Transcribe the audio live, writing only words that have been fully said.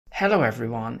Hello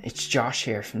everyone, it's Josh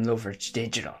here from Loveridge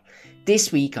Digital.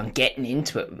 This week on Getting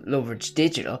Into It with Loveridge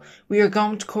Digital, we are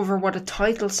going to cover what a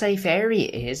title safe area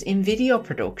is in video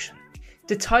production.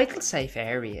 The title safe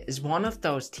area is one of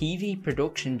those TV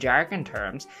production jargon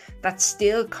terms that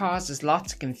still causes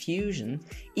lots of confusion,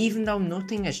 even though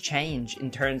nothing has changed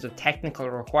in terms of technical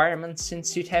requirements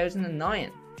since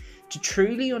 2009. To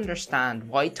truly understand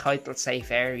why title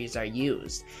safe areas are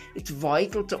used, it's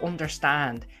vital to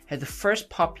understand how the first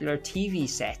popular TV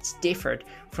sets differed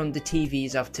from the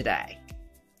TVs of today.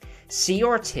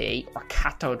 CRT, or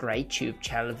cathode ray tube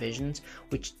televisions,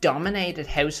 which dominated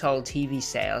household TV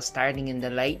sales starting in the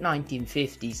late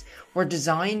 1950s, were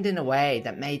designed in a way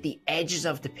that made the edges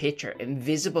of the picture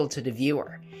invisible to the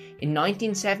viewer. In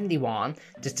 1971,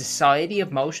 the Society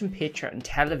of Motion Picture and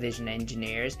Television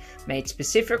Engineers made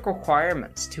specific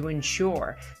requirements to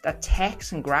ensure that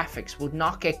text and graphics would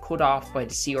not get cut off by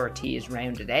the CRT's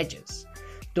rounded edges.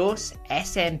 Thus,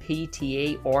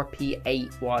 SMPTE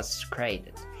RP8 was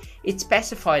created. It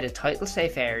specified a title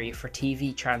safe area for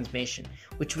TV transmission,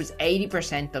 which was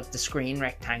 80% of the screen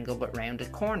rectangle with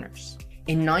rounded corners.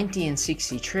 In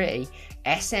 1963,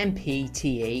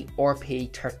 SMPTE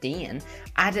RP13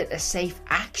 added a safe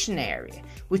action area,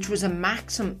 which was a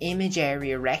maximum image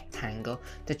area rectangle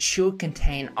that should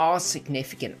contain all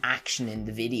significant action in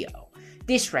the video.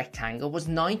 This rectangle was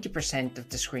 90% of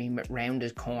the screen with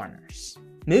rounded corners.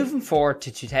 Moving forward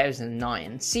to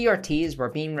 2009, CRTs were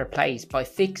being replaced by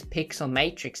fixed pixel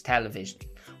matrix television,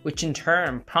 which in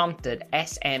turn prompted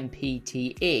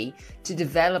SMPTE to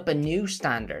develop a new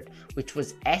standard, which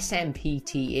was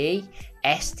SMPTE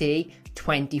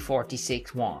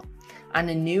ST2046-1, and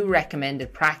a new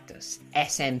recommended practice,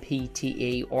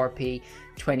 SMPTE RP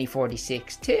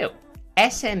 2046-2.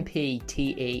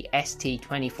 SMPTE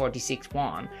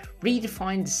ST2046-1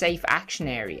 redefined the safe action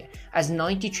area as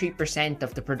 93%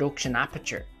 of the production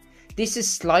aperture. This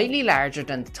is slightly larger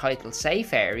than the title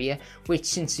safe area, which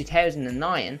since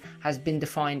 2009 has been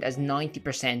defined as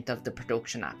 90% of the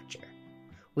production aperture.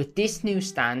 With this new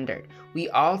standard, we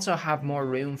also have more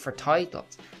room for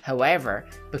titles. However,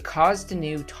 because the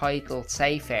new title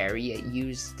safe area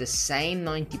used the same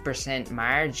 90%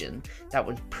 margin that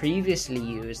was previously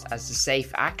used as the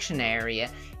safe action area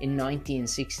in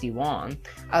 1961,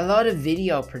 a lot of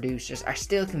video producers are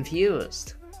still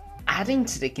confused. Adding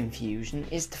to the confusion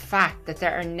is the fact that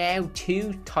there are now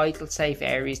two title safe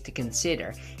areas to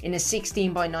consider in a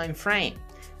 16:9 frame.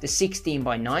 The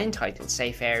 16:9 title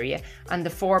safe area and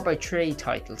the 4:3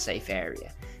 title safe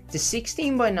area. The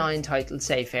 16:9 title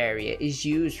safe area is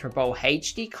used for both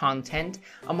HD content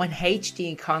and when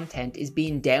HD content is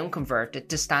being downconverted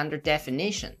to standard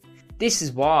definition. This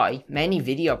is why many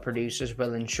video producers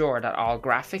will ensure that all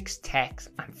graphics, text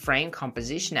and frame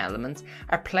composition elements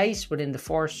are placed within the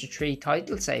 4:3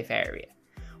 title safe area.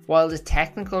 While the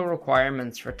technical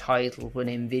requirements for titles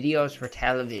within videos for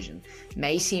television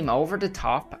may seem over the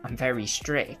top and very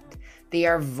strict, they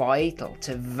are vital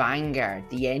to vanguard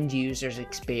the end user's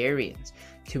experience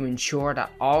to ensure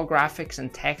that all graphics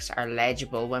and text are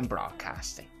legible when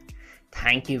broadcasting.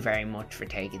 Thank you very much for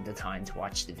taking the time to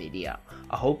watch the video.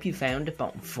 I hope you found it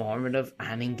both informative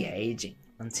and engaging.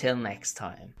 Until next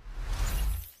time.